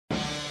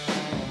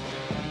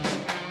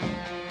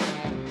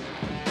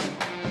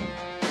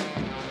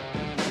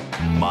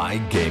my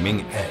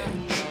gaming edge.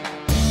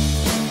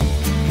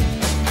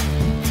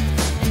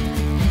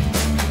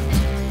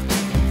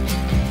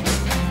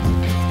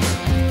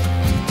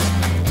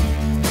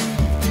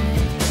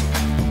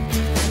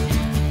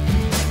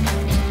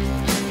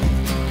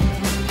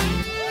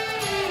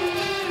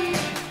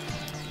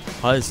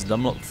 Hi, this is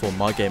Numlocked for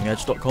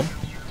mygamingedge.com.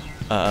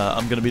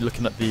 I'm going to be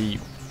looking at the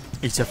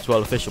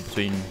ETF12 official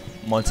between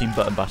my team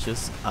Button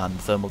Bashers and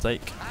Thermal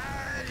Take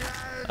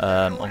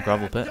on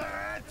Gravelpit.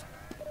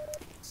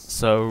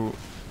 So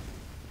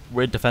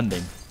we're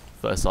defending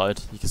first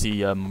side. You can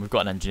see we've got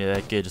an engineer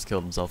there. Gear just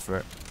killed himself for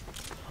it.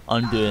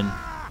 I'm doing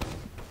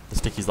the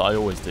stickies that I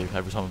always do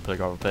every time I play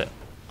Gravelpit.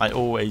 I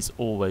always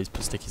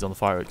put stickies on the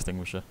fire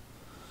extinguisher.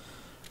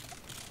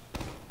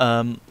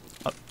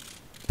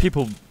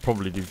 People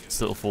probably do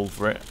still fall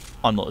for it.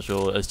 I'm not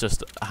sure. It's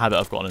just a habit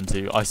I've gotten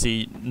into. I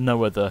see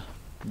no other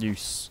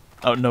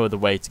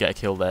way to get a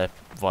kill there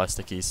via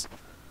stickies.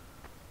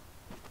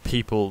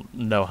 People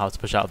know how to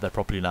push out of there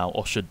properly now,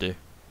 or should do.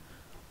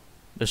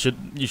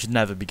 You should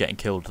never be getting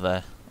killed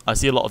there. I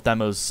see a lot of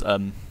demos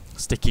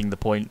sticking the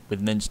point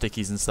with ninja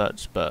stickies and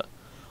such, but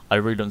I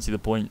really don't see the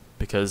point,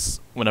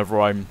 because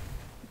whenever I'm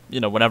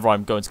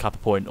going to cap a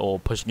point or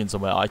pushing in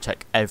somewhere, I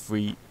check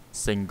every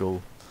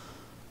single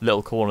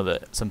little corner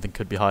that something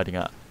could be hiding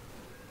at.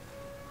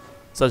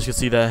 So as you can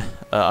see there,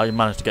 I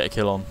managed to get a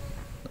kill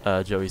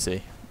on Joey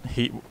C.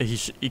 He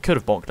could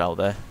have bonked out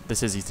there.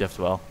 This is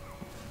ETF12.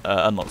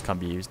 Unlocks can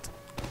be used.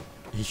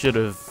 He should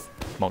have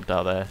bonked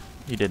out there.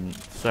 He didn't.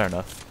 Fair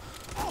enough.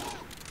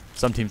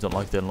 Some teams don't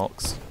like the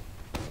unlocks,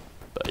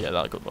 but yeah,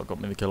 that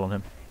got me the kill on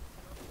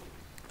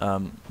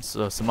him.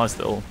 So some nice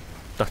little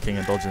ducking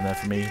and dodging there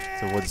for me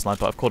to avoid the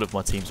sniper. I've caught it for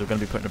my team, so we're going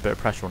to be putting a bit of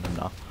pressure on him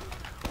now.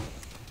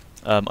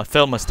 I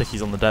failed my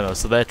stickies on the demo,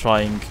 so they're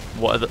trying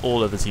what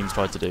all other teams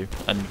tried to do,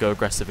 and go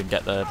aggressive and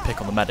get the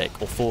pick on the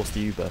medic, or force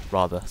the Uber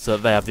rather, so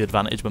that they have the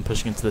advantage when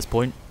pushing into this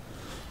point.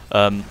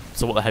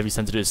 So what the heavies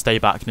tend to do is stay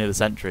back near the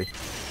sentry.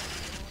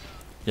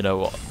 You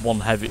know,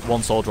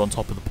 one soldier on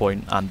top of the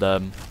point, and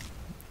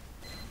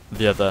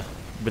the other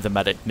with the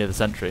medic near the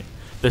sentry.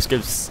 This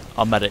gives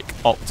our medic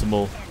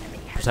optimal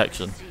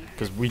protection,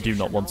 because we do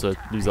not want to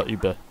lose that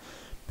Uber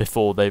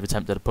before they've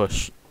attempted a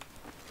push.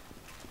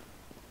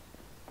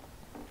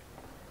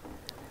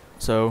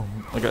 So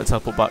I get to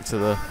teleport back to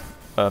the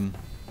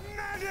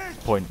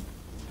point.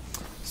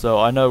 So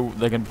I know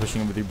they're going to be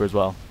pushing in with Uber as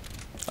well.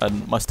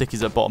 And my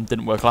stickies at bottom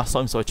didn't work last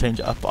time, so I changed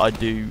it up.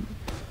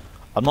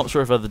 I'm not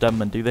sure if other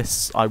demomen do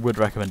this. I would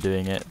recommend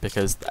doing it,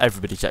 because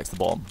everybody checks the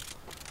bottom.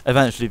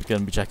 Eventually they're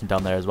going to be checking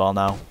down there as well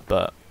now,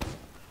 but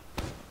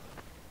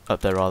up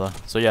there rather.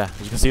 So yeah,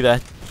 as you can see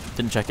there,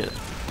 didn't check it. In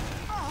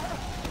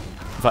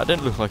fact, it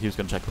didn't look like he was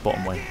going to check the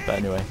bottom way, but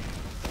anyway.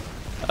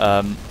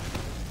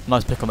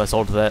 Nice pick on their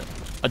soldier there.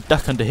 I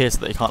duck under here so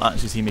that they can't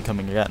actually see me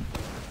coming again.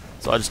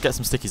 So I just get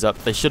some stickies up.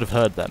 They should have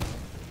heard them.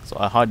 So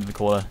I hide in the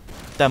corner.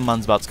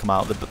 Demoman's about to come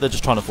out. They're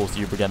just trying to force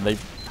the Uber again. They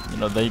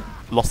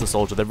lost the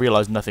soldier. They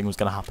realised nothing was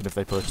going to happen if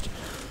they pushed.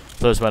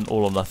 So I just went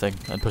all or nothing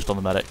and pushed on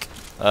the medic.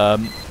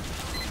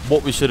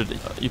 What we should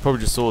have, you probably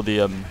just saw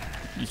the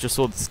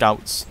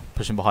scouts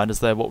pushing behind us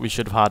there. What we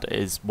should have had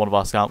is one of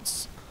our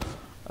scouts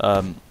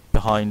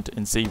behind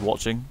in C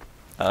watching.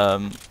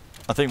 I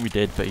think we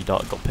did, but he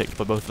got picked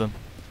by both of them.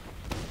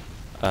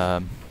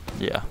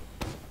 Yeah.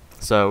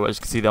 So as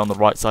you can see there on the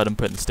right side, I'm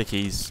putting the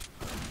stickies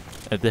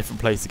in a different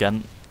place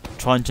again.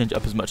 Try and change it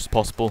up as much as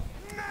possible.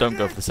 Don't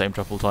go for the same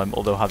trap all the time,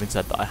 although having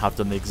said that, I have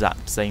done the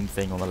exact same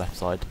thing on the left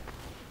side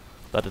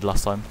that I did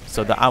last time.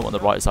 So they're out on the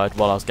right side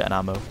while I was getting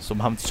ammo, so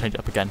I'm having to change it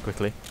up again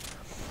quickly.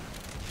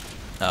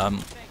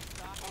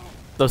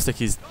 Those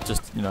stickies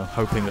just,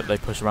 hoping that they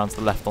push around to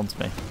the left onto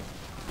me.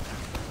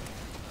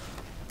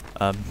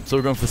 So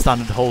we're going for the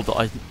standard hold that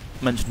I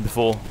mentioned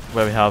before,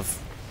 where we have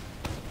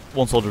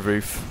one soldier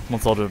roof,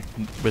 one soldier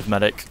with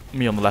medic,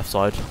 me on the left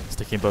side,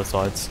 sticking both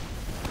sides.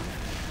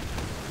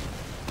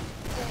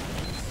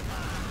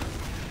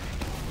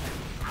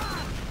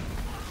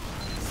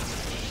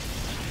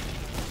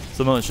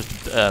 So at the moment it's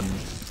just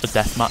a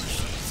death match,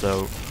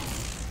 so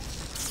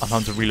I'm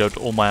having to reload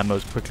all my ammo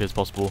as quickly as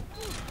possible.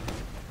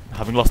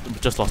 Having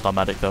just lost our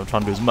medic though, I'm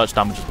trying to do as much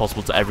damage as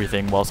possible to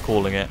everything whilst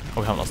calling it.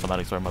 Oh, we haven't lost our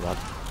medic, sorry, my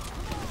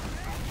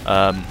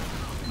bad.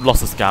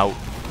 Lost a scout.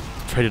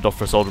 Traded off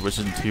for a soldier, which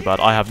isn't too bad.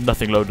 I have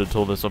nothing loaded at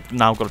all, so I've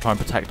now got to try and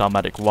protect our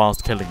medic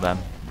whilst killing them.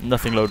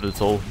 Nothing loaded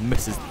at all.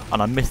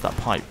 And I missed that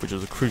pipe, which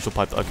was a crucial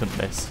pipe that I couldn't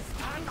miss.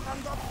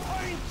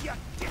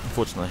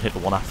 Unfortunately, I hit the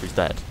one after he's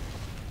dead.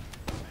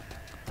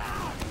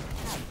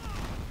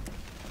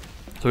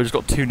 So we just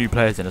got two new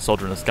players in, a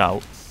soldier and a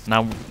scout.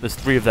 Now there's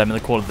three of them in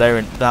the corner.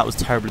 That was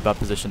terribly bad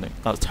positioning.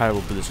 That was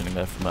terrible positioning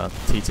there from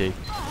TT.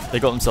 They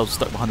got themselves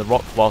stuck behind the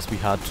rock whilst we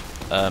had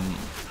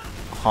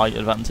height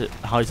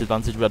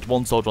advantage. We had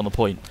one soldier on the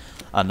point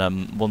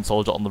and one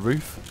soldier on the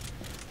roof.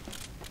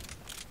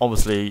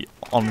 Obviously,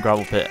 on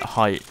Gravelpit,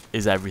 height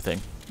is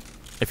everything.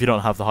 If you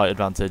don't have the height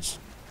advantage,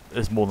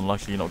 it's more than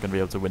likely you're not going to be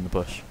able to win the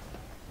push.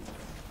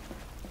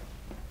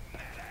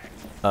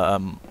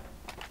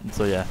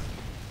 So yeah.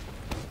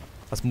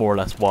 That's more or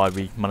less why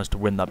we managed to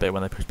win that bit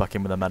when they pushed back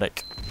in with a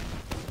medic.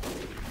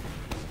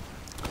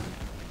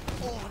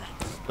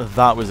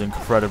 That was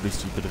incredibly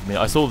stupid of me.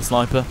 I saw the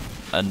sniper,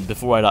 and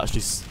before I'd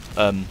actually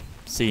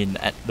seen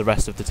the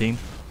rest of the team,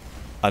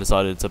 I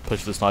decided to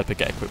push the sniper,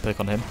 get a quick pick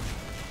on him.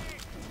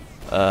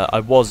 I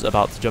was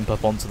about to jump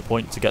up onto the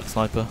point to get the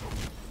sniper.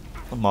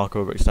 Mark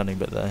overextending a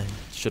bit there.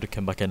 Should have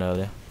come back in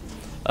earlier.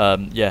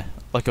 Yeah,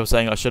 like I was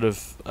saying, I should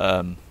have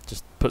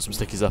just put some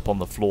stickies up on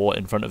the floor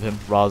in front of him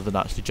rather than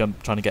actually trying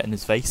to get in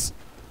his face.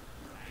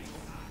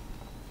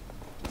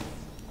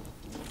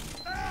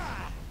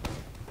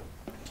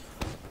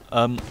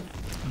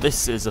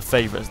 This is a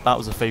favourite. That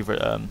was a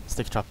favourite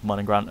sticky trap of mine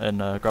in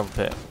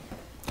Gravelpit.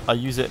 I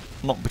use it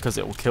not because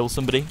it will kill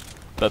somebody,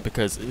 but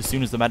because as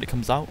soon as the medic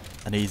comes out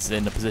and he's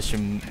in a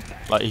position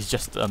like he's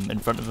just in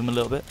front of them a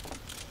little bit,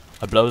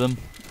 I blow them,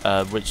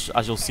 which,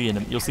 as you'll see in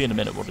a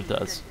minute what it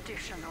does.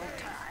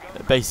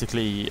 It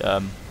basically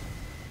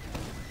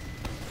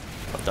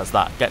what does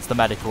that? Gets the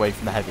medic away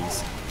from the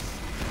heavies.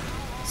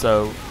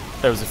 So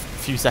there was a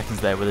few seconds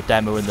there where the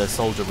demo and the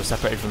soldier were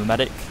separated from the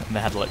medic, and they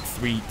had like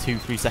 3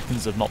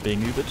 seconds of not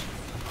being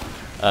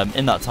Ubered.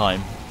 In that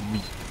time,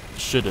 we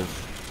should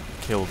have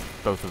killed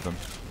both of them.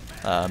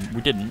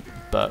 We didn't,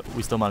 but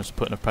we still managed to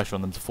put enough pressure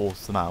on them to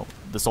force them out.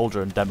 The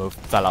soldier and demo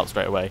fell out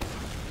straight away,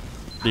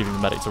 leaving the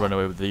medic to run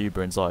away with the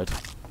Uber inside.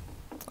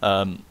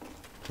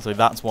 So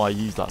that's why I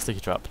used that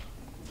sticky trap.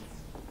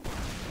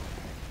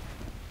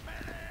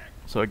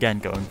 So again,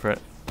 going for it.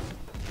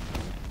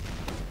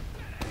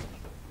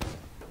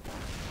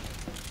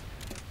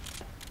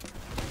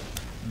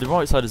 The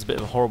right side is a bit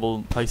of a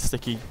horrible place to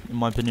sticky, in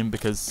my opinion,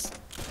 because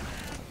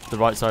the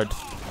right side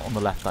on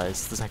the left, that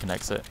is, the second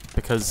exit,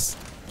 because,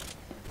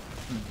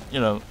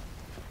 you know,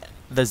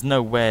 there's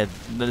nowhere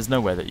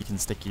that you can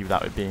sticky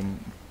without it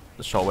being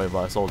shot away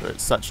by a soldier.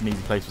 It's such an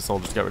easy place for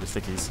soldiers to get rid of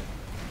stickies.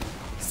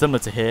 Similar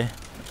to here,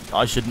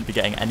 I shouldn't be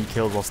getting any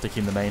kills while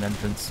sticking the main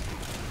entrance.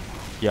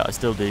 Yeah, I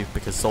still do,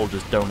 because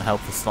soldiers don't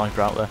help the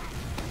sniper out there.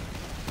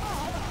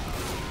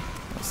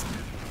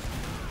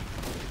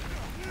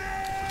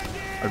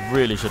 I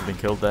really should have been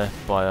killed there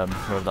by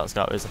whoever that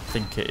scout is. I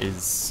think it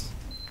is...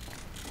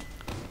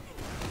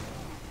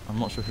 I'm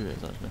not sure who it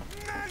is, actually.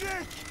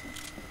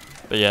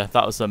 But yeah,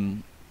 that was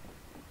some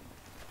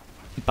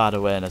bad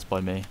awareness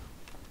by me.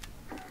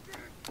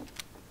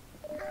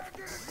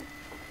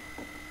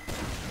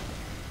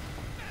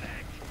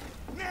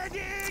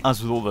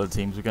 As with all the other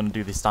teams, we're going to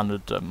do the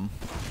standard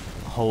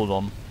hold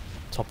on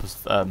top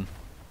of the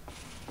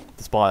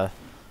spire,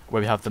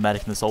 where we have the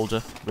medic and the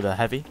soldier with a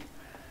heavy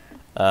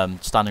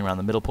standing around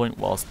the middle point,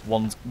 whilst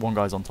one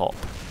guy's on top,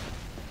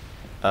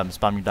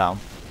 spamming down,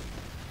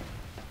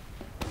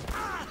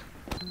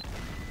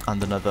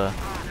 and another.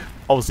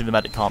 Obviously, the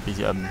medic can't be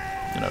you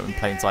know, in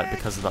plain sight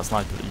because of that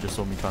sniper that you just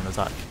saw me trying to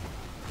attack.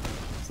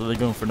 So they're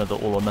going for another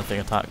all or nothing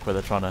attack where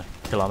they're trying to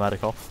kill our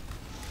medic off.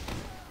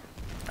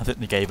 I think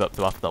they gave up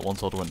though after that one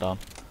soldier went down.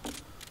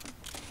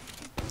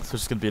 So it's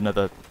just going to be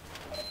another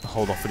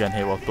hold off again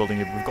here while building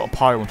it. We've got a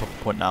pyro on top of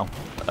the point now.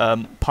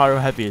 Pyro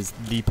heavy is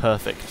the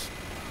perfect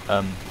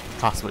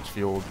class switch for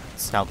your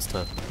scouts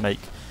to make,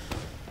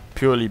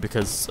 purely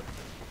because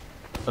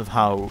of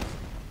how,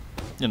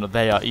 you know,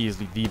 they are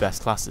easily the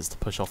best classes to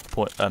push off the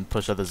point,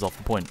 push others off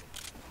the point.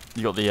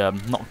 You got the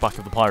knockback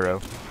of the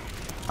pyro,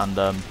 and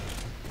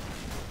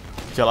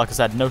yeah, like I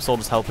said, no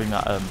soldiers helping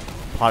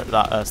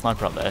that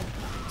sniper out there.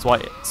 So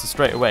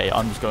straight away,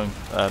 I'm just going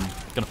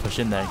to push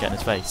in there and get in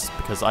his face,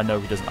 because I know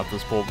he doesn't have the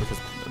support, because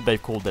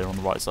they've called they're on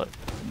the right side.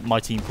 My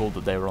team called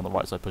that they were on the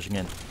right side pushing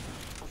in.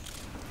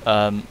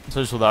 So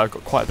just saw that I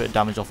got quite a bit of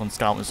damage off on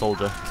scout and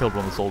soldier, killed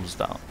one of the soldiers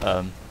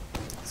down.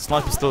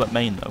 Sniper's still at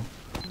main though,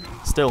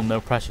 still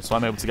no pressure, so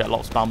I'm able to get a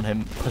lot of spam on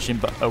him, push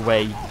him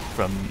away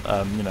from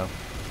you know,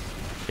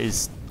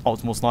 his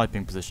optimal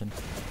sniping position.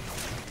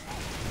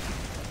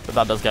 But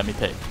that does get me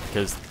picked,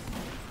 because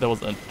there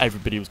wasn't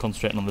everybody was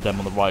concentrating on the dem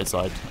on the right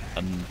side,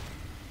 and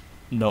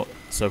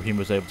so he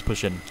was able to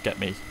push in to get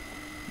me.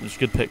 It was a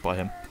good pick by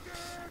him,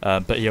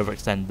 but he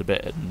overextended a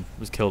bit and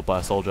was killed by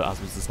a soldier, as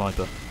was the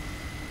sniper.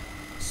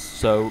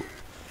 So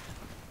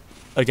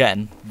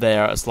again, they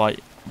are at a slight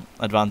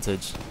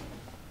advantage,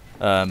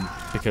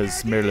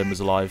 because Miralyn was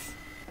alive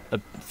a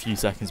few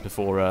seconds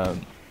before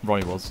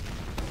Ronnie was.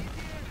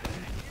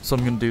 So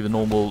I'm going to do the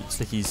normal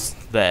stickies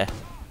there,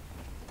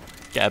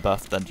 get a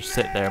buff, then just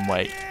sit there and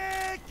wait.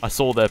 I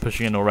saw they're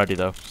pushing in already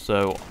though,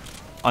 so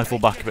I fall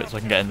back a bit so I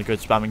can get in a good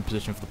spamming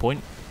position for the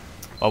point.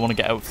 I want to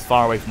get as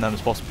far away from them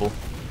as possible,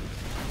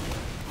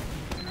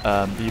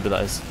 the Uber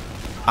that is,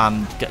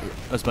 and get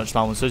as much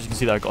spam. So as you can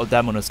see there, I got a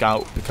demo on a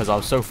scout because I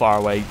was so far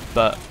away,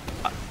 but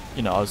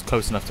you know, I was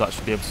close enough to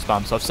actually be able to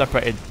spam. So I've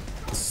separated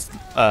this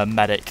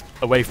medic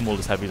away from all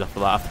his heavies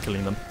after that, after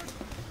killing them.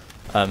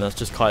 That's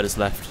just Kaida's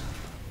left.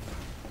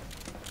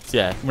 So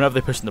yeah, whenever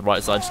they push on the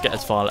right side, just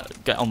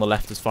get on the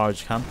left as far as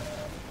you can.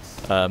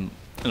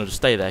 You know, just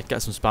stay there,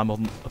 get some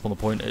spam up on the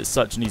point. It's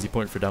such an easy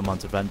point for a Demoman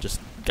to defend. Just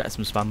get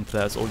some spam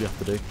there, that's all you have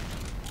to do.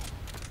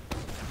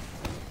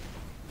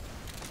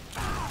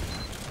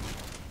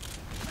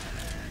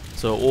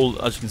 So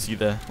all, as you can see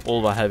there, all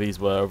of our heavies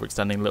were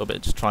overextending a little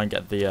bit just to try and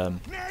get the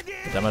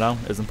demo down.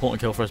 It was an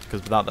important kill for us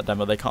because without that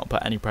demo they can't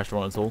put any pressure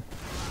on at all.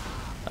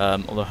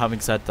 Although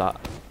having said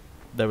that,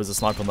 there was a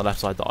sniper on the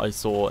left side that I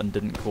saw and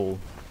didn't call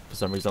for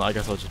some reason. I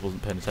guess I just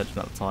wasn't paying attention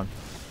at the time.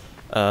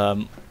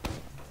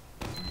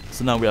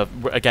 So now we have,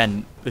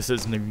 again, this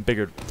is an even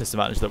bigger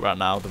disadvantage that we're at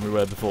now than we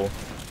were before,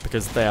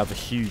 because they have a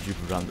huge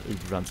uber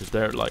advantage.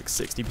 They're at like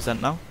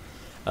 60% now,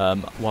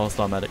 whilst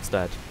our medic's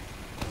dead.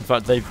 In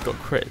fact, they've got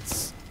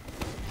crits,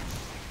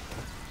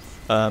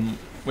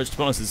 which to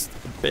be honest is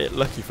a bit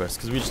lucky for us,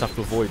 because we just have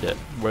to avoid it.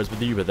 Whereas with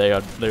the Uber, they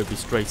would be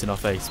straight in our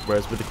face.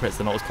 Whereas with the crits,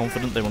 they're not as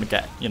confident. They want to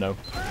get, you know,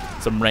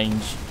 some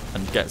range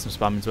and get some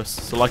spam into us.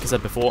 So like I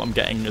said before, I'm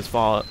getting as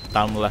far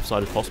down the left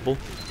side as possible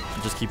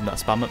and just keeping that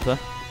spam up there.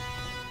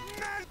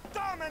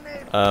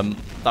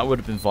 That would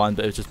have been fine,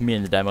 but it was just me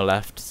and the demo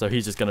left, so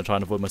he's just going to try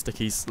and avoid my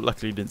stickies.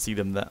 Luckily, he didn't see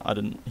them there.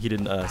 He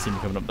didn't see me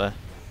coming up there.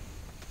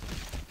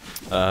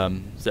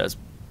 So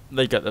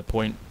they get the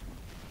point,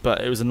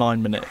 but it was a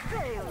 9-minute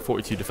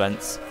 42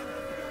 defense,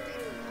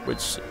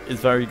 which is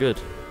very good,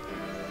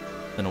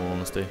 in all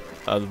honesty.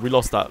 We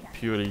lost that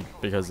purely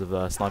because of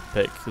the sniper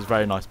pick. It was a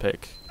very nice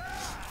pick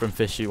from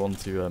Fishy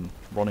onto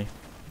Ronnie,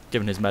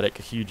 giving his medic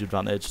a huge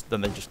advantage.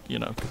 Then they just, you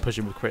know, could push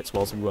him with crits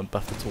whilst we weren't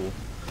buffed at all.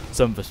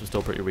 Some of us were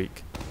still pretty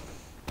weak.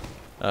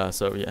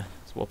 So yeah,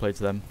 it's well played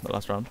to them the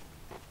last round.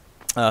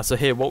 So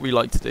here, what we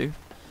like to do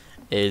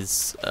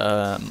is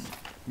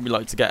we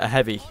like to get a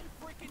heavy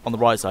on the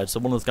right side. So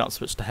one of the scouts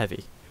switched to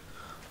heavy,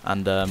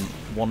 and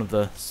one of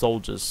the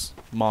soldiers,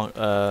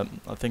 I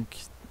think,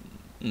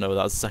 no,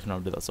 that was the second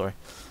round we did that. Sorry.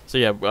 So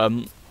yeah,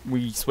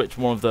 we switched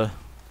one of the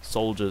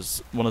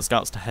soldiers, one of the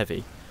scouts to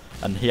heavy,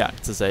 and he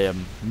acts as a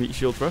meat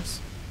shield for us.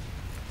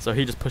 So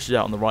he just pushes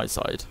out on the right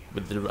side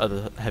with the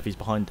other heavies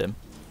behind him.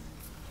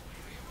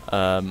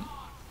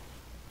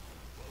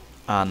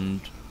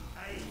 And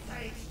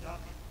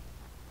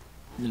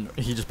you know,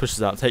 he just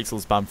pushes out, takes all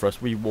the spam for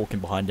us. We walk in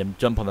behind him,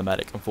 jump on the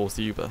medic, and force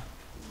the Uber.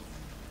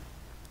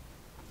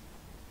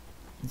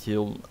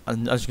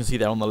 And as you can see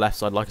there on the left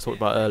side, like I talked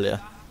about earlier,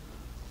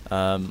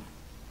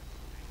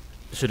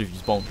 should have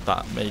used bonk.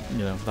 That made, you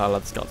know, that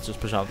allowed the scout to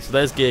just push out. So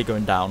there's gear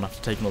going down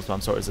after taking all the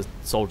spam. Sorry, it's a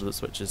soldier that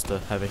switches to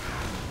heavy.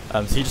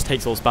 So he just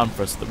takes all the spam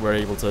for us, that we're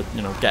able to,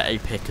 you know, get a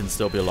pick and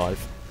still be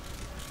alive.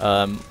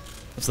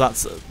 So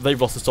that's, they've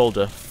lost a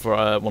soldier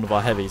for one of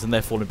our heavies, and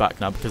they're falling back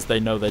now because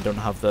they know they don't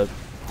have the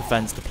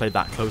defense to play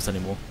that close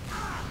anymore.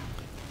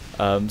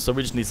 So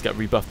we just need to get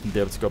rebuffed and be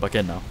able to go back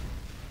in now.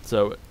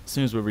 So as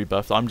soon as we're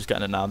rebuffed, I'm just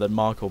getting it now, then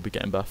Mark will be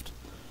getting buffed.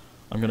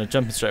 I'm going to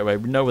jump in straight away.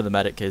 We know where the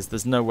medic is.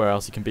 There's nowhere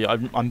else he can be.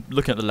 I'm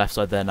looking at the left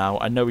side there now.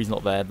 I know he's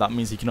not there. That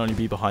means he can only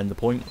be behind the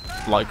point,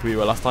 like we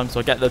were last time. So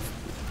I get the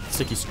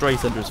sticky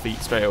straight under his feet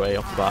straight away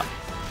off the bat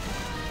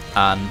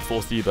and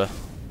force the Uber.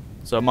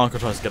 So Marco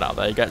tries to get out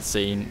there. He gets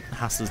seen.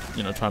 Has to,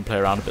 you know, try and play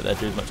around a bit there,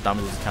 do as much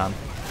damage as he can.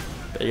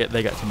 But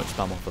they get too much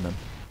spam off on him,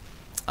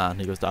 and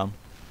he goes down.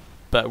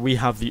 But we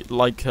have the,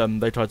 like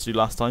they tried to do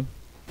last time,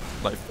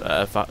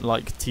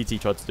 like TT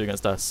tried to do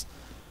against us.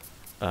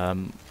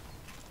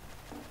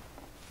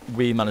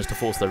 We managed to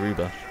force their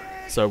Uber,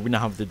 so we now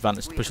have the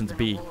advantage to push into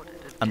B,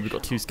 and we've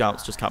got 2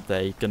 scouts just capped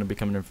A, going to be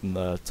coming in from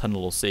the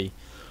tunnel or C.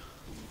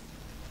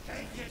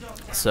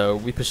 So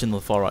we push in the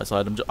far right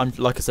side. I'm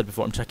like I said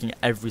before, I'm checking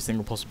every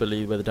single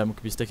possibility where the demo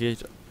could be sticky,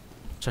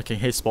 checking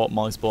his spot,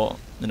 my spot,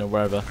 you know,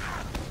 wherever.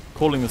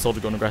 Calling the soldier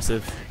going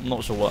aggressive. I'm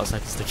not sure what that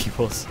second sticky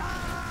was.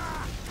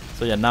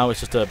 So yeah, now it's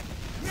just trying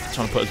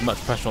to put as much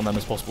pressure on them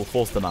as possible,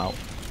 force them out,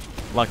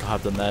 like I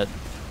have done there.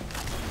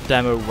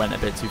 Demo went a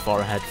bit too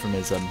far ahead from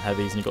his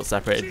heavies, and he got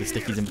separated with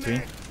stickies in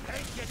between.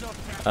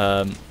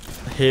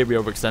 Here we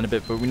overextend a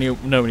bit, but we know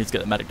we need to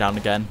get the medic down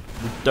again.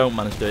 We don't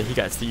manage to do it. He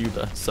gets the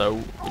Uber, so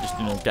we're just,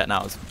 you know, getting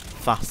out as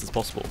fast as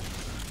possible.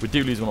 We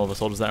do lose one of our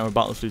soldiers there, and we're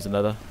about to lose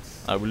another.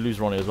 We lose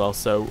Ronnie as well,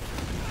 so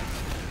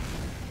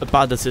a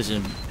bad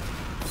decision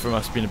from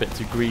us being a bit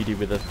too greedy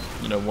with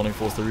you know, wanting to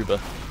force the Uber,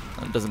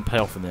 and it doesn't pay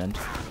off in the end.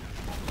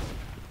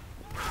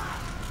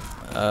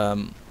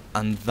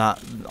 And that,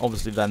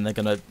 obviously then they're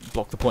going to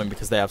block the point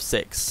because they have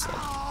 6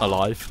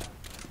 alive.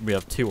 We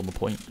have 2 on the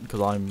point because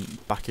I'm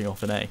backing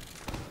off in A.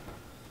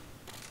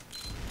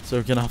 So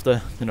we're going to have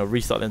to, you know,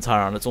 restart the entire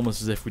round. It's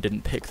almost as if we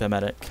didn't pick their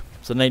medic.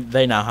 So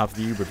they now have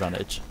the Uber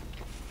advantage,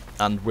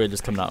 and we're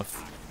just coming out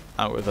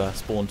of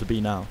spawn to B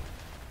now.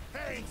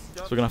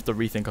 So we're going to have to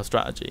rethink our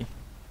strategy.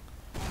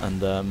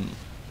 And,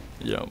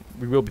 you know,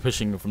 we will be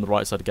pushing from the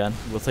right side again.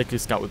 We'll take a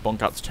scout with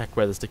bonk out to check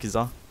where the stickies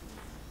are.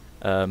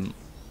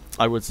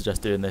 I would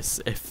suggest doing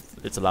this if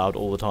it's allowed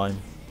all the time.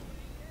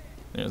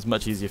 You know, it's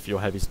much easier for your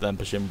heavies to then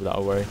push in without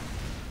a worry.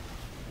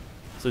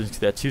 So you can see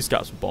there, 2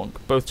 scouts with bonk,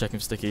 both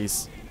checking for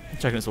stickies,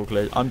 checking it's all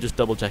clear. I'm just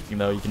double checking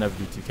though, you can never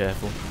be too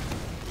careful.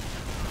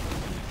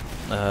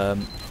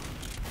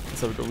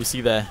 So we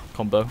see their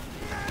combo.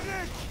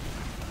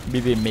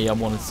 Me being me, I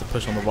wanted to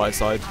push on the right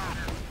side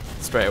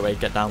straight away,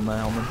 get down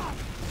there on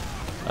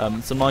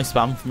them. Some nice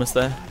spam from us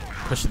there.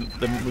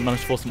 We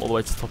managed to force them all the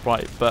way to the top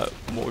right, but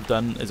what we've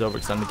done is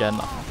overextend again.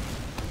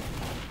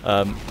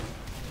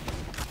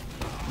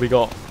 we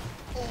got,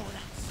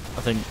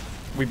 I think,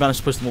 we managed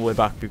to push them all the way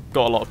back. We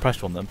got a lot of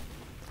pressure on them.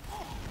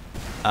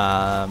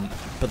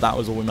 But that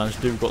was all we managed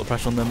to do. We got the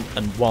pressure on them,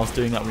 and whilst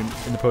doing that,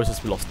 in the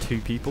process, we lost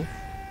 2 people.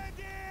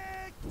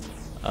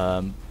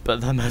 But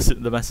the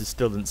message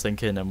still didn't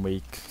sink in, and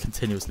we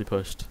continuously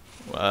pushed.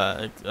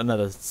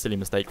 Another silly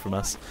mistake from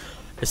us.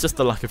 It's just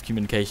the lack of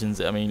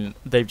communications. I mean,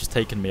 they've just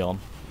taken me on,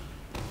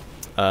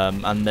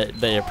 and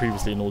they are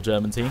previously an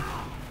all-German team.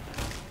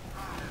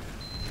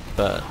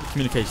 But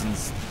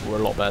communications were a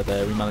lot better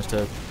there. We managed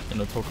to,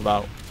 talk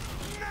about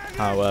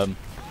how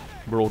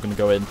we're all going to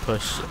go in,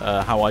 push,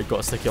 how I got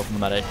a sticky off on the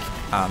medic,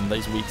 and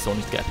these weak, so I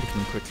need to get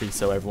picking quickly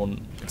so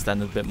everyone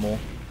extended a bit more.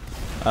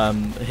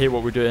 Here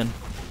what we're doing,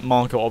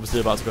 Marco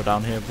obviously about to go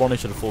down here. Ronnie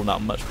should have fallen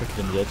out much quicker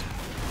than he did.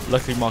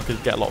 Luckily Marco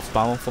could get a lot of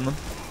spam off on them,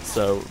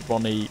 so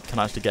Ronnie can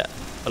actually get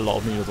a lot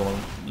of needles on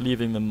them,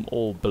 leaving them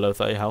all below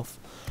 30 health.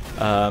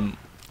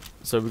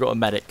 So we've got a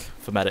medic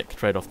for medic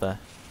trade off there.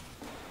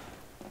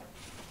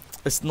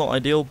 It's not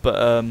ideal,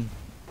 but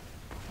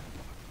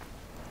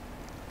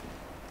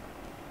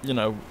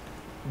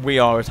we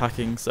are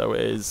attacking, so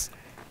it is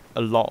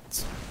a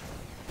lot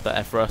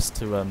better for us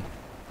to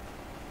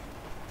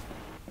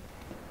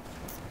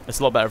it's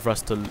a lot better for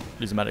us to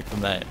lose a medic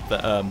than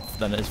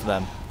it is for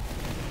them.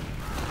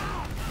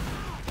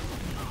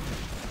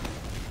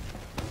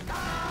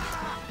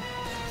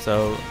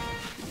 So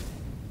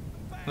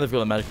they've got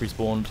the medic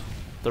respawned.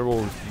 They're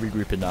all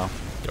regrouping now,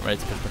 getting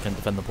ready to push back and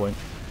defend the point.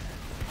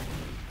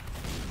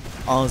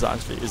 Ours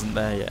actually isn't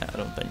there yet, I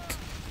don't think,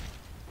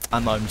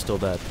 and I'm still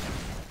dead.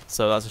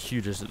 So that's a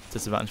huge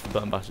disadvantage for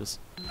button bashers.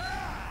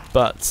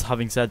 But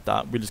having said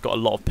that, we just got a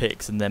lot of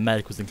picks, and their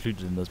medic was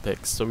included in those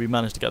picks, so we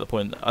managed to get the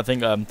point. I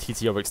think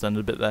TT overextended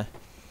a bit there,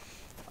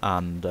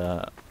 and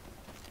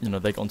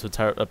they got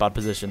into a bad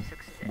position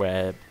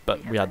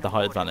but we had the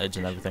height advantage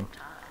and everything.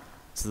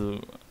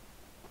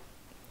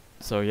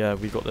 So yeah,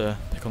 we got the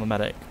pick on the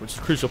medic, which is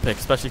a crucial pick,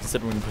 especially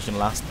considering we're pushing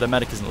last. Their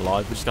medic isn't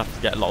alive. We just have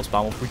to get a lot of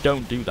spam. If we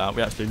don't do that,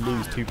 we actually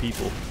lose 2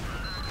 people.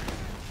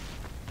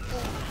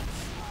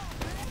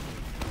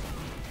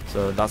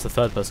 So that's the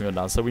 3rd person going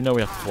down. So we know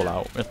we have to fall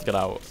out. We have to get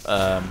out.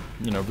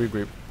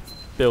 Regroup,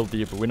 build the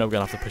Uber. We know we're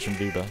gonna have to push in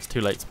Uber. It's too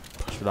late to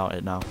push without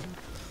it now,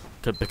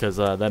 because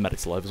their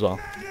medic's alive as well.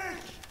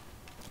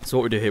 So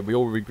what we do here, we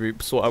all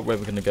regroup, sort out where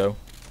we're gonna go.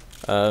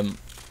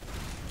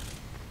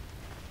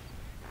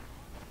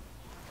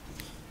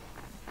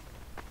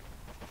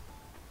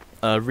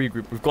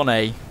 Regroup. We've gone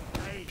A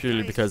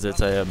purely because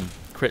it's a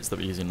crits that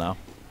we're using now.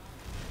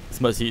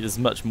 There's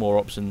much more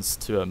options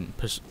to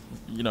push.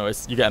 You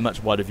get a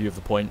much wider view of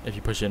the point if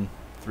you push in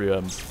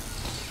through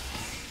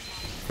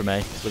from A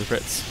with the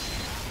crits.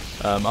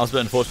 I was a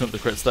bit unfortunate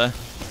with the crits there.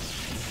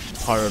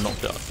 Pyro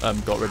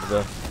got rid of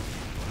the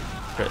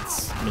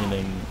crits,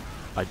 meaning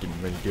I didn't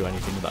really do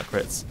anything with that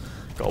crits.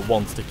 Got a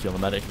 1 sticky on the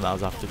medic, and that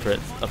was after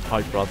crits. A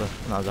pipe rather,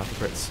 and that was after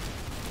crits.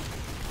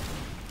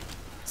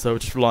 So we're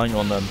just relying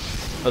on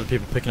other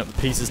people picking up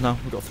the pieces now.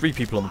 We've got 3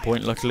 people on the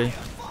point, luckily.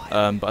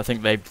 But I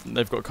think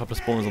they've got a couple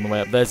of spawners on the way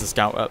up. There's a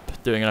scout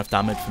up, doing enough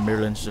damage for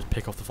Miralin to just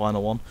pick off the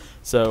final one.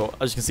 So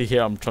as you can see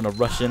here, I'm trying to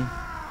rush in.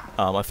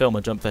 I failed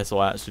my jump there, so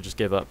I actually just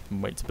give up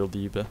and wait to build the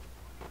Uber.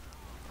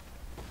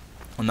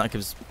 And that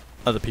gives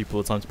other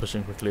people the time to push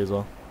in quickly as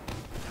well.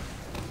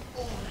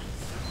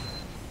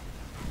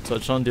 So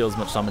I'm trying to deal as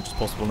much damage as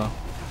possible now.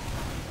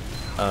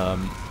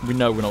 We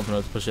know we're not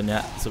going to push in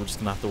yet, so we're just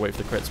going to have to wait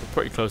for the crits. We're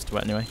pretty close to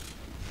it anyway.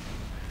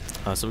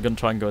 So we're going to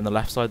try and go in the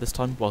left side this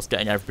time, whilst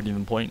getting everybody in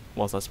the point,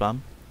 whilst I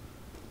spam.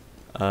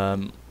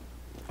 I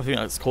think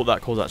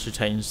that call's actually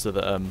changed so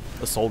that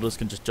the soldiers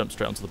can just jump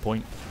straight onto the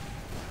point.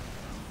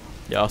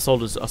 Yeah, our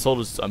soldiers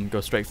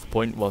go straight for the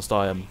point, whilst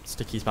I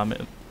sticky spam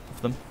it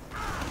for them.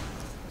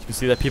 As you can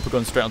see there, people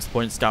going straight onto the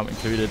point, scout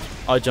included.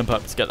 I jump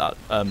up to get that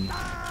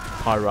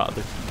pyro out of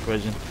the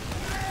equation.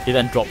 He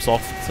then drops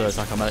off to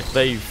attack our medic.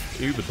 They've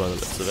Ubered by the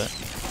looks of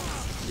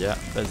it. Yeah,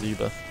 there's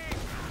Uber.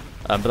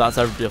 But that's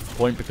everybody off the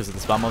point because of the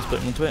spam I was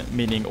putting into it,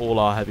 meaning all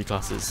our heavy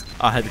classes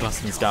and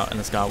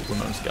the scout will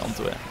manage to get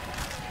onto it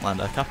and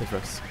cap it for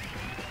us.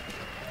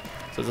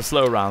 So it's a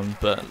slow round,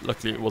 but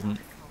luckily it wasn't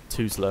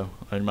too slow.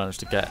 I only managed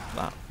to get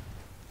that.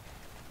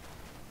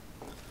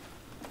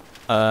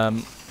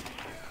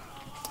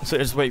 So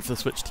just wait for the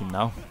switch team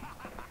now.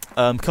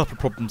 A couple of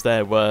problems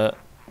there were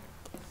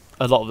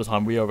a lot of the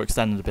time we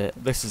overextended a bit.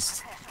 This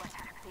is,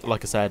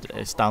 like I said,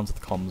 it's down to the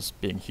comms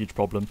being a huge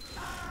problem.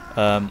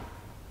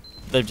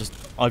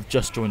 I've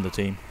just joined the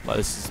team. Like,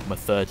 this is my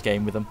 3rd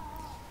game with them,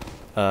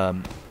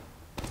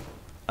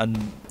 and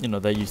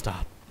they're used to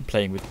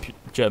playing with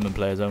German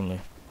players only,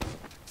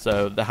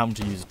 so they're having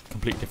to use a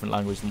completely different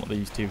language than what they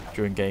used to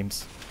during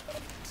games.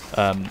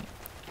 And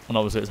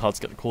obviously it's hard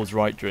to get the calls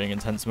right during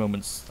intense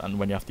moments, and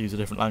when you have to use a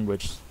different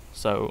language.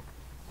 So,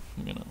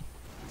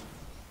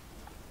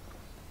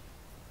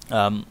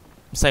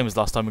 same as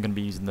last time, we're going to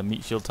be using the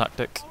meat shield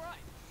tactic,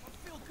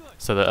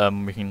 so that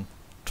we can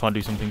try and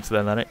do something to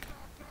their medic.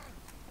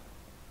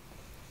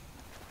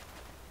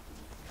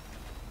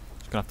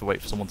 Gonna have to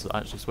wait for someone to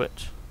actually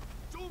switch.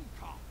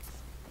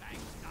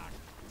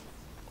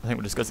 I think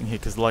we're discussing here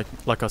because, like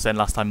I was saying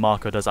last time,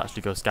 Marco does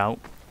actually go scout.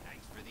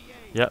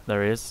 Yep,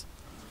 there he is.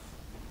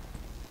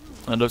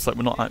 And it looks like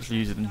we're not actually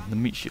using the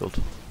meat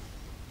shield.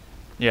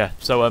 Yeah,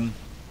 so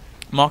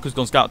Marco's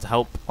gone scout to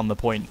help on the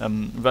point.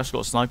 We've actually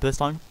got a sniper this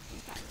time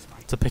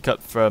to pick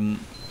up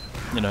from,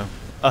 you know,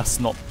 us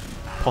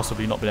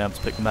possibly not being able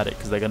to pick the medic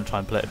because they're going to try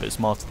and play it a bit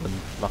smarter than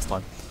last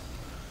time.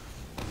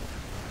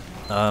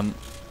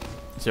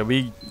 So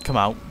we come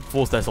out,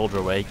 force their soldier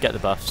away, get the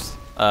buffs.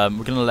 We're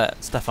going to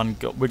let Stefan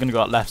go. We're going to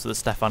go out left so that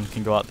Stefan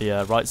can go out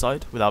the right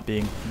side without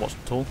being watched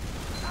at all.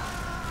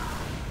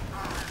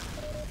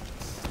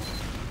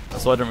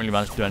 So I don't really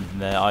manage to do anything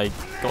there. I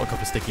got a couple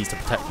of stickies to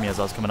protect me as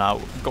I was coming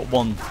out. Got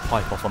one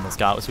pipe off on the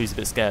scout, so he's a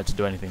bit scared to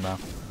do anything now.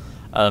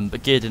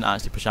 But Gear didn't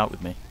actually push out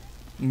with me.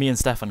 Me and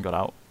Stefan got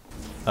out.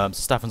 So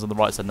Stefan's on the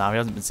right side now. He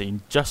hasn't been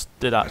seen. Just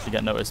did actually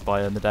get noticed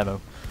by the demo.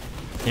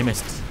 He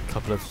missed a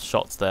couple of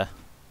shots there.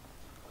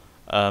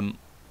 I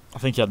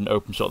think he had an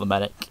open shot at the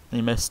medic.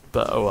 He missed,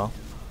 but oh well.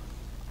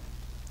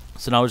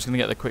 So now we're just going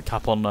to get the quick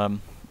cap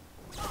on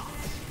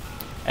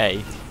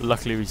A.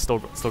 Luckily we still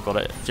got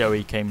it.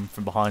 Joey came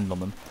from behind on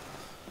them.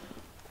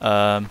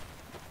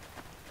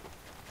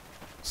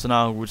 So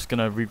now we're just going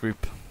to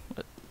regroup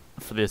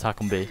for the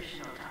attack on B.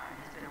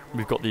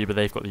 We've got the Uber,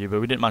 they've got the Uber.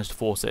 We didn't manage to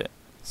force it,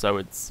 so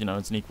it's, you know,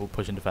 it's an equal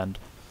push and defend.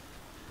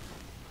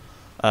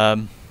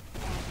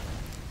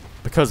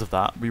 Because of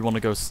that, we want to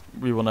go.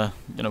 We want to,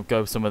 you know,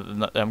 go somewhere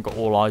that they haven't got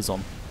all eyes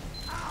on.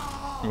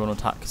 We want to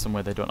attack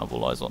somewhere they don't have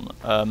all eyes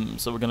on.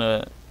 So we're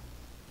gonna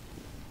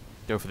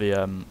go for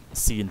the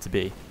C into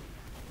B.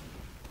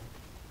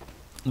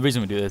 The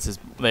reason we do this is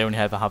they only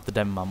ever have the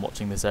Demoman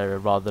watching this area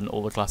rather than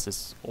all the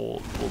classes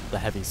or the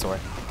heavies. Sorry.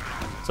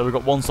 So we've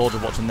got one soldier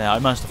watching there. I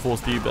managed to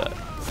force the Uber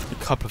a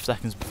couple of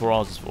seconds before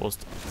ours was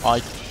forced. I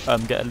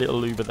get a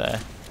little Uber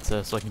there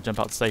so I can jump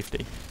out to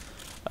safety.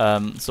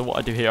 So what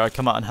I do here, I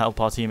come out and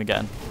help our team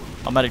again.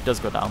 Our medic does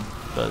go down,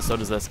 but so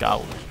does their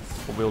scout,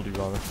 or will do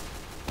rather.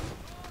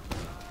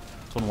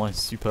 It's one of my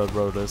superb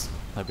rollers.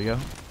 There we go.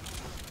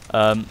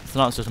 So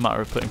now it's just a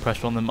matter of putting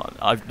pressure on them.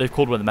 They've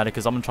called one of the medic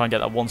because I'm going to try and get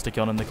that one sticky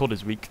on him. They called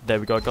his weak. There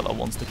we go, I got that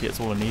one sticky, that's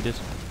all I needed.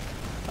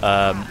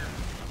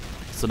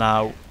 So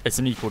now it's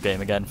an equal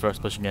game again for us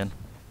pushing in.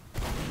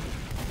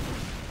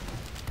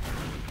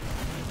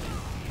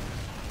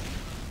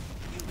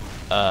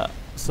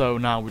 So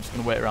now we're just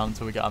going to wait around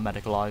until we get our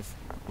medic alive,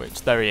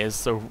 which there he is.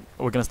 So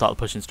we're going to start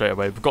pushing straight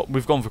away.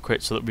 We've gone for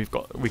crits so that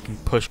we can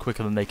push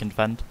quicker than they can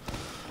defend.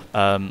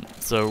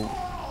 So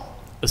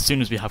as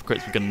soon as we have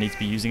crits, we're going to need to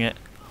be using it.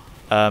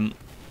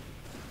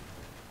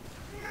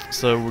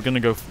 So we're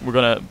going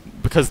to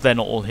because they're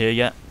not all here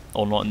yet,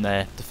 or not in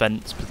their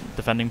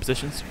defending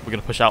positions, we're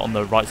going to push out on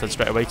the right side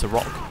straight away to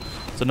rock.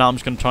 So now I'm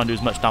just going to try and do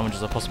as much damage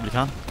as I possibly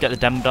can. Get the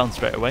demo down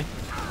straight away.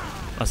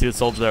 I see the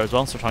soldier there as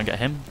well, so try and get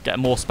him. Get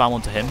more spam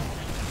onto him.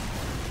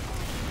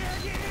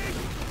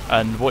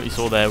 And what you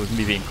saw there was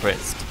me being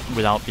critzed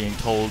without being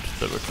told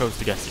that we're close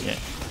to getting it.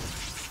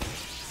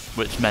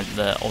 Which meant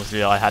that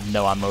obviously I had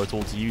no ammo at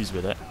all to use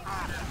with it.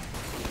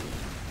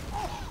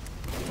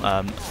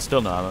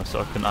 Still no ammo, so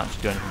I couldn't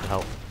actually do anything to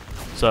help.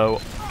 So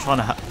trying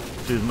to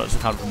do as much as I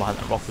can from behind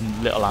that rock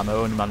with little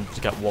ammo, only managed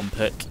to get one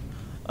pick.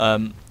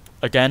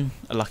 Again,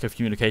 a lack of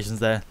communications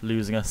there,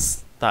 losing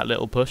us that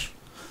little push.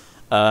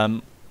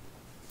 So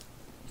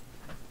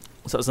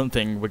that's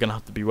something we're going to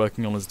have to be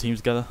working on as a team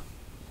together.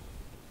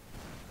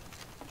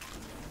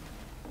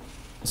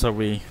 So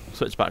we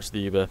switch back to the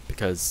Uber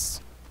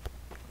because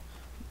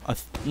I'm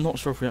not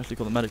sure if we actually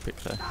got the medic pick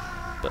there.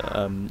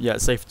 But yeah,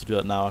 it's safer to do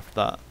that now after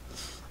that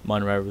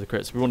minor error with the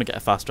crits. We want to get a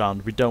fast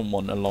round. We don't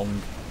want a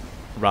long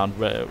round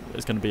where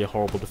it's going to be a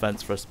horrible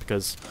defense for us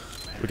because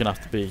we're going to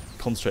have to be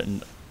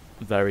concentrating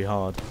very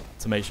hard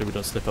to make sure we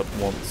don't slip up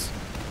once.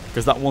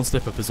 Because that one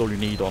slip up is all you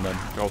need on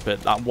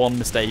Gravelpit. That one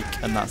mistake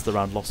and that's the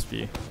round lost for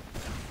you.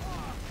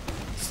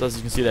 So as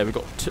you can see there, we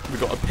got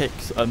a pick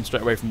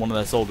straight away from one of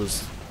their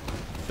soldiers.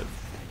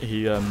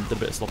 He did a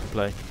bit of sloppy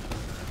play,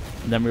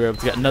 and then we were able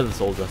to get another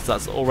soldier. So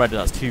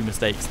that's two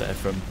mistakes there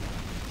from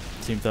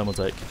Team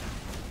Thermaltake.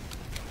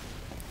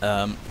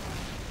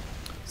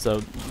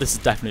 So this is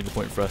definitely the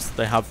point for us.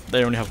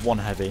 They only have one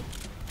heavy,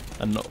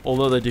 and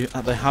although they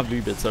have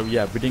lubid, so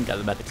yeah, we didn't get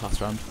the medic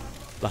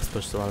last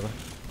push survivor.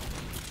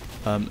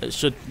 It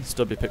should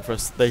still be a pick for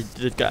us. They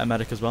did get a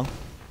medic as well,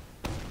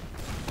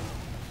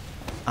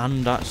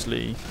 and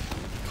actually,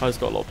 Kai's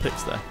got a lot of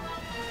picks there.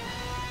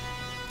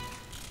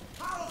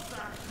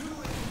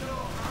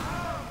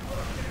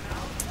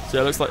 So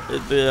it looks like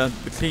the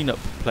clean-up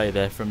play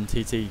there from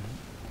TT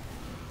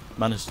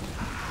managed to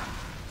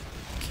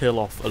kill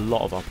off a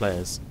lot of our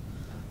players.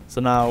 So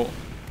now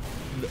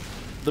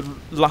the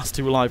last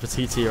two alive for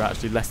TT are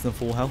actually less than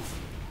full health.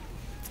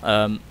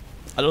 I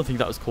don't think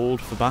that was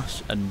called for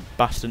Bash, and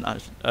Bash didn't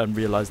actually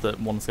realise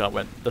that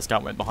the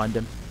scout went behind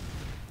him.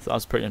 So that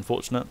was pretty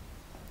unfortunate.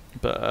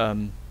 But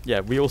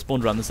yeah, we all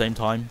spawned around the same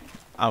time.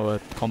 Our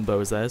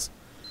combo is theirs.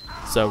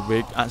 So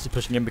we're actually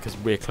pushing in because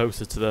we're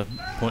closer to the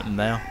point than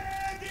they are.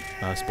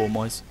 Spawn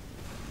wise,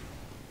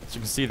 so you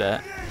can see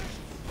there,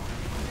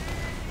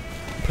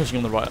 pushing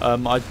on the right.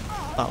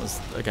 That was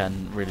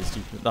again really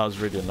stupid. That was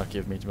really unlucky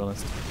of me, to be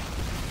honest.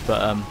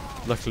 But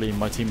luckily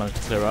my team managed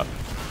to clear up,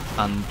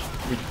 and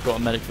we got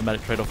a medic for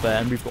medic trade off there,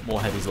 and we've got more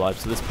heavies alive.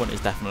 So this point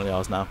is definitely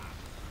ours now.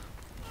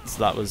 So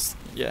that was,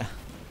 yeah,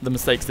 the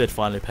mistakes did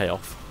finally pay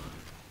off.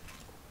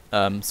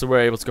 So we're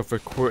able to go for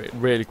a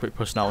really quick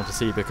push now onto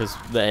C because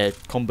their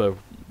combo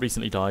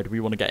recently died. We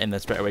want to get in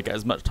there straight away, get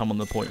as much time on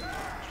the point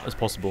as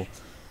possible,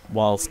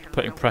 whilst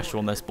putting pressure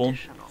on their spawn.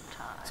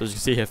 So as you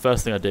can see here,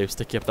 first thing I do is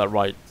sticky up that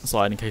right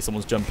side in case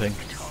someone's jumping.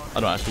 I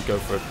don't actually go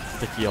for a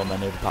sticky on their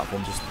neighbour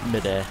platform, just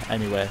mid-air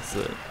anywhere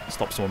to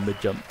stop someone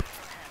mid-jump.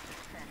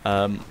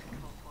 So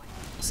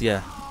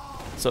yeah,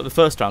 so the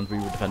first round we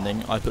were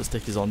defending, I put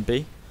stickies on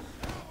B.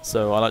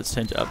 So I like to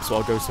change it up, so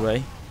I'll go to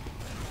A.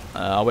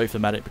 I'll wait for the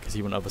medic because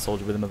he wouldn't have a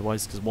soldier with him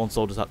otherwise, because one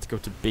soldier's had to go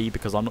to B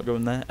because I'm not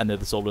going there, and the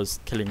other soldier's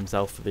killing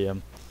himself for the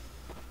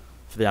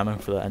ammo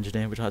for the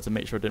engineer, which I had to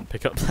make sure I didn't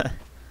pick up there.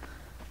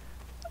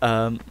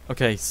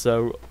 Okay,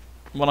 so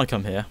when I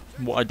come here,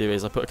 what I do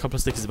is I put a couple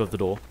of stickers above the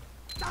door,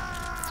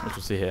 which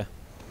you'll see here,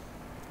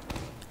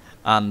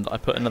 and I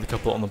put another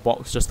couple on the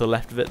box just to the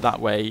left of it. That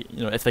way,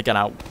 you know, if they get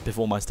out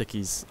before my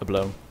stickies are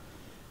blown,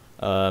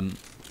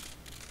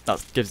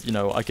 that gives, you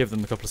know, I give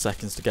them a couple of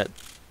seconds to get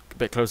a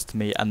bit closer to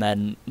me, and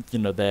then, you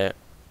know, they're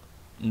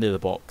near the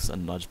box,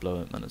 and I just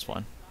blow it, and it's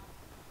fine.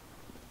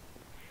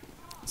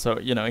 So,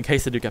 you know, in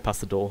case they do get past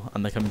the door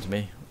and they're coming to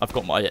me, I've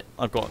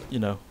got, you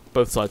know,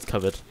 both sides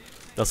covered.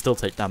 They'll still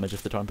take damage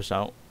if they try and push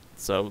out.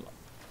 So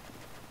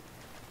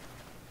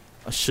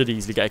I should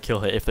easily get a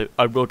kill here.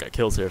 I will get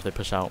kills here if they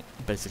push out.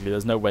 Basically,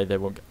 there's no way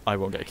I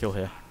won't get a kill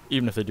here.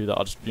 Even if they do that,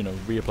 I'll just, you know,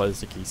 reapply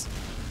the stickies.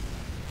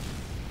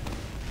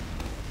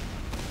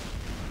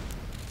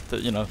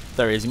 You know,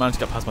 there he is. He managed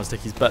to get past my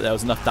stickies, but there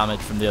was enough damage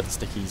from the other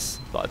stickies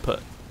that I put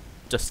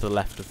just to the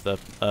left of the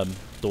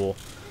door.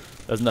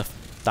 There was enough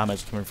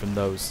damage coming from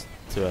those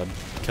to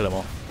kill him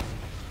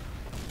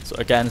off. So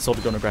again, sort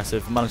of going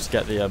aggressive. Managed to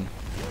get the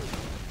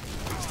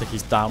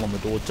stickies down on the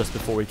door just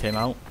before he came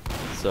out.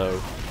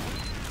 So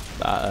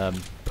that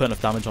put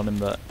enough damage on him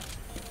that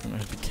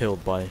he'd be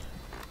killed by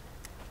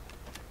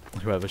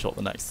whoever shot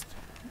the next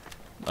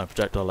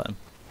projectile at him.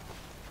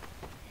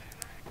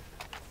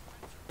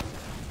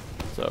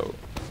 So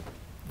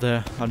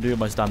there, I'm doing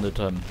my standard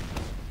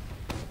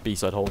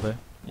B-side hold here,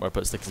 where I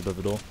put stickers above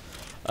the door.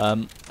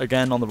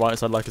 Again, on the right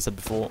side, like I said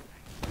before,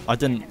 I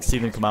didn't see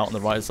them come out on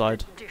the right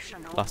side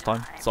last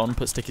time, so I'm going to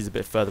put stickies a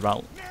bit further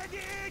out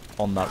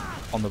on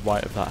the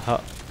right of that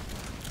hut.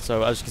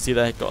 So as you can see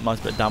there, got a nice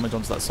bit of damage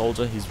onto that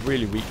soldier. He's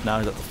really weak now,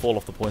 he's had to fall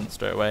off the point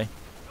straight away.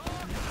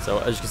 So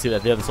as you can see there,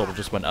 the other soldier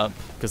just went up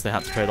because they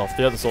had to trade off.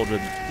 The other soldier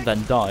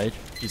then died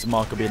due to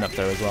Marco being up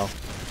there as well.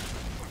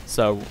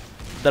 So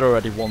they're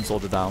already one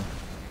soldier down.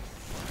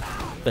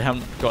 They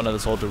haven't got another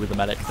soldier with the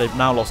medic. They've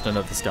now lost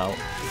another scout.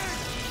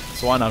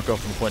 So I now go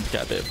from the point to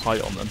get a bit of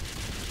height on them.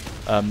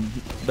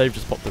 They've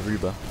just popped the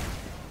Ruber.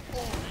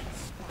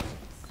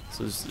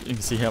 So as you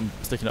can see here, I'm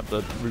sticking up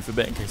the roof a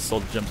bit in case the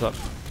soldier jumps up.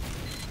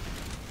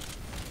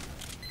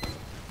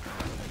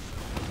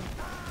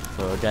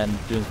 So again,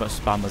 doing as much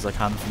spam as I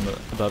can from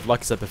above. Like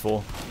I said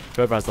before,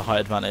 whoever has the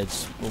height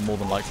advantage will more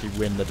than likely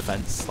win the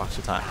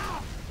defense/attack.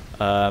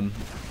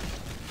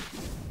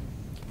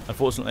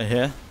 Unfortunately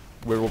here,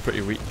 we're all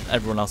pretty weak.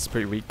 Everyone else is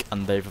pretty weak,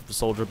 and they've the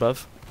soldier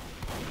above.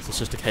 So it's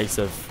just a case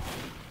of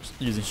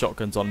using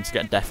shotguns on him to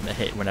get a definite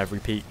hit whenever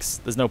he peeks.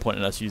 There's no point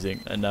in us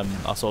using, and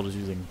our soldiers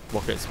using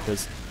rockets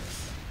because,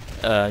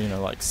 you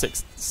know, like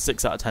 6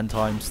 out of 10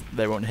 times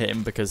they won't hit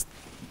him because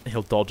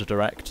he'll dodge a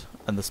direct,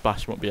 and the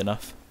splash won't be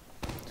enough.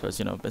 So it's,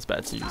 you know, it's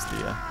better to use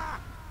the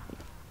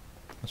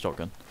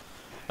shotgun.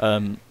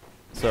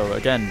 So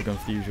again, we're going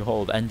for the usual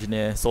hold: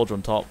 engineer, soldier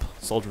on top,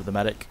 soldier with the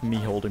medic, me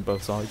holding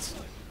both sides.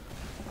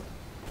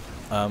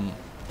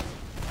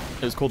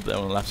 It was called there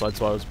on the left side,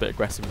 so I was a bit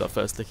aggressive with that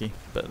first sticky,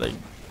 but they,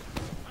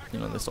 you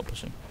know, they stopped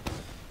pushing.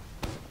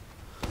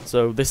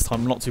 So this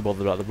time I'm not too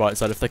bothered about the right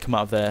side. If they come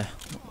out of there,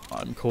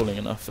 I'm calling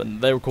enough,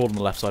 and they were called on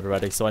the left side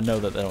already, so I know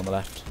that they're on the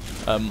left.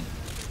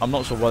 I'm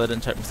not sure why they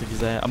didn't check my stickies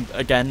there. I'm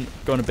again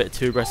going a bit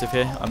too aggressive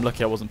here. I'm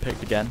lucky I wasn't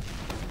picked again,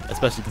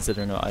 especially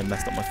considering that I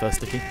messed up my first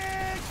sticky.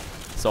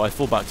 So I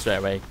fall back straight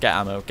away, get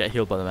ammo, get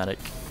healed by the medic.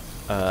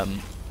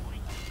 I'm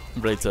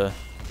ready to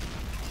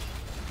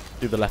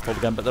do the left hold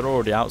again, but they're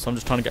already out, so I'm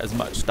just trying to get as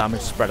much damage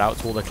spread out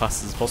to all their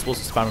classes as possible.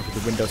 So spamming through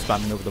the window,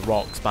 spamming over the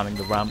rock, spamming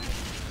the ramp.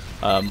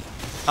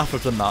 After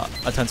I've done that,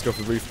 I tend to go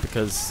for the roof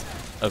because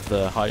of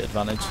the height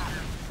advantage,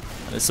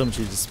 and it's so much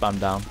easier to spam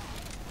down.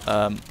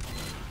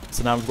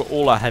 So now we've got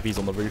all our heavies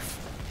on the roof,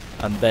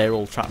 and they're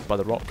all trapped by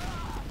the rock.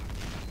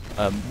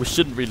 We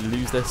shouldn't really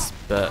lose this,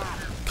 but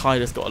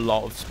Kyla's got a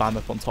lot of spam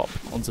up on top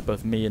onto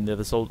both me and the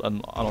other soldier,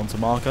 and onto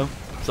Marco,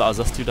 so that was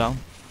us two down.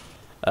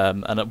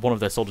 And one of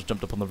their soldiers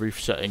jumped up on the roof,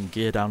 shutting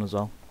gear down as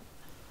well.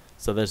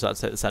 So they just had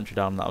to take the sentry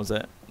down, and that was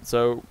it.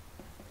 So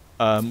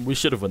we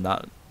should have won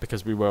that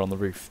because we were on the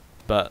roof,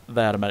 but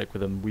they had a medic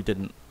with them. We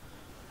didn't.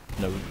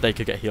 You know, they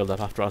could get healed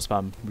up after our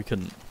spam. We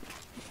couldn't.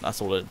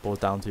 That's all it boils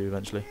down to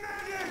eventually.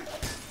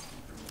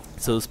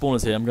 So the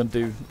spawners here, I'm going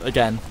to do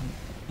again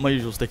my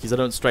usual stickies. I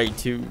don't stray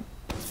too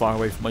far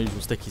away from my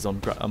usual stickies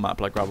on a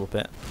map like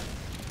Gravelpit.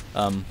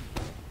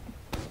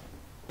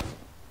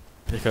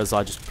 Because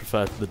I just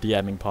prefer the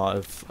DMing part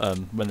of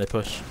when they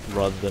push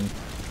rather than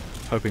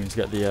hoping to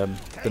get the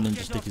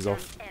ninja stickies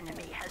off.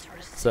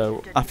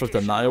 So after I've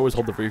done that, I always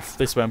hold the roof.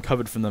 This way I'm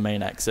covered from the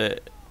main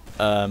exit,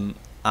 and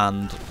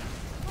you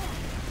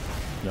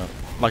know,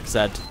 like I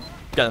said,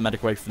 get the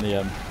medic away from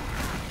the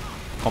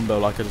combo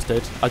like I just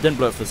did. I didn't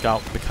blow it for the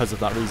scout because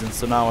of that reason.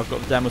 So now I've got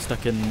the demo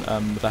stuck in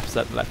the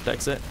left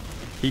exit.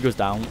 He goes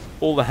down.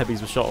 All the heavies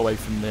were shot away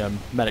from the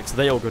medic, so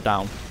they all go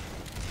down.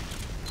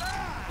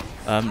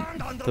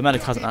 The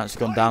medic hasn't actually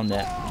gone down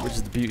yet, which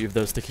is the beauty of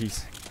those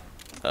stickies.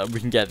 We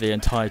can get the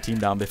entire team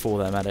down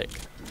before their medic,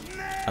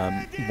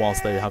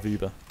 whilst they have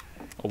Uber,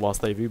 or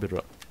whilst they've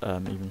Ubered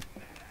even.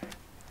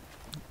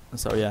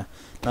 So yeah,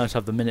 now I just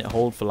have the minute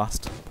hold for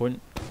last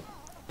point.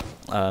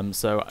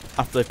 So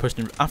after they pushed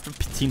in, after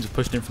teams have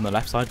pushed in from the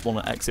left side, one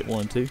at exit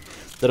 1 and 2,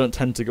 they don't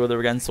tend to go there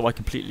again. So I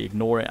completely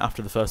ignore it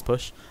after the first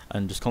push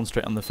and just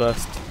concentrate on the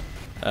first,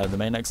 the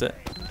main exit.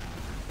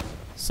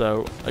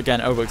 So again,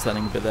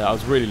 overextending a bit there. I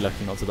was really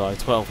lucky not to die.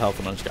 12 health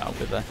and I just get out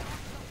of it there.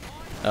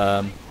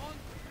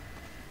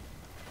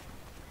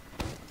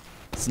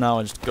 So now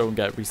I just go and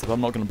get reset. I'm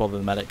not going to bother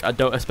the medic. I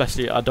don't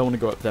want to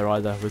go up there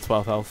either with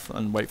 12 health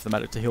and wait for the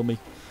medic to heal me,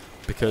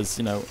 because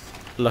you know,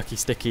 lucky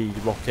sticky,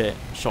 rocket,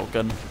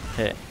 shotgun,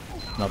 hit,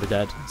 and I'll be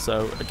dead.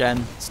 So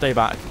again, stay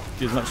back,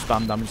 do as much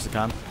spam damage as I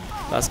can.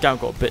 That scout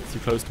got a bit too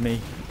close to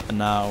me, and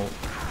now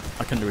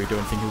I couldn't really do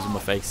anything. He was in my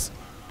face,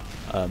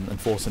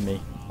 and forcing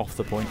me off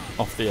the point,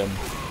 off the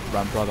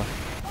ramp rather.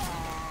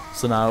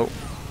 So now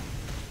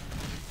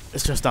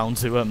it's just down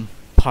to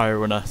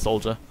Pyro and a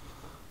soldier.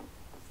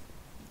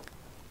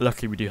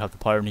 Luckily we do have the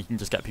Pyro and he can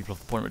just get people off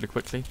the point really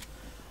quickly.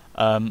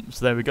 So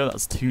there we go,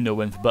 that's a 2-0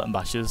 win for Button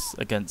Bashers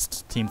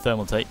against Team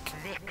Thermal Take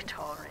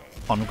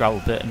on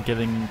Gravelpit, and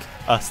giving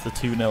us the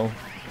 2-0,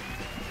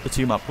 the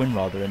 2-map win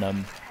rather, in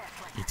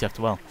ETF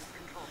to well.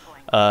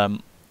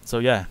 So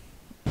yeah,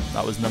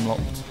 that was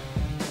Numlocked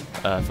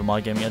for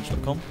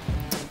mygamingedge.com.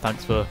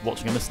 Thanks for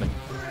watching and listening.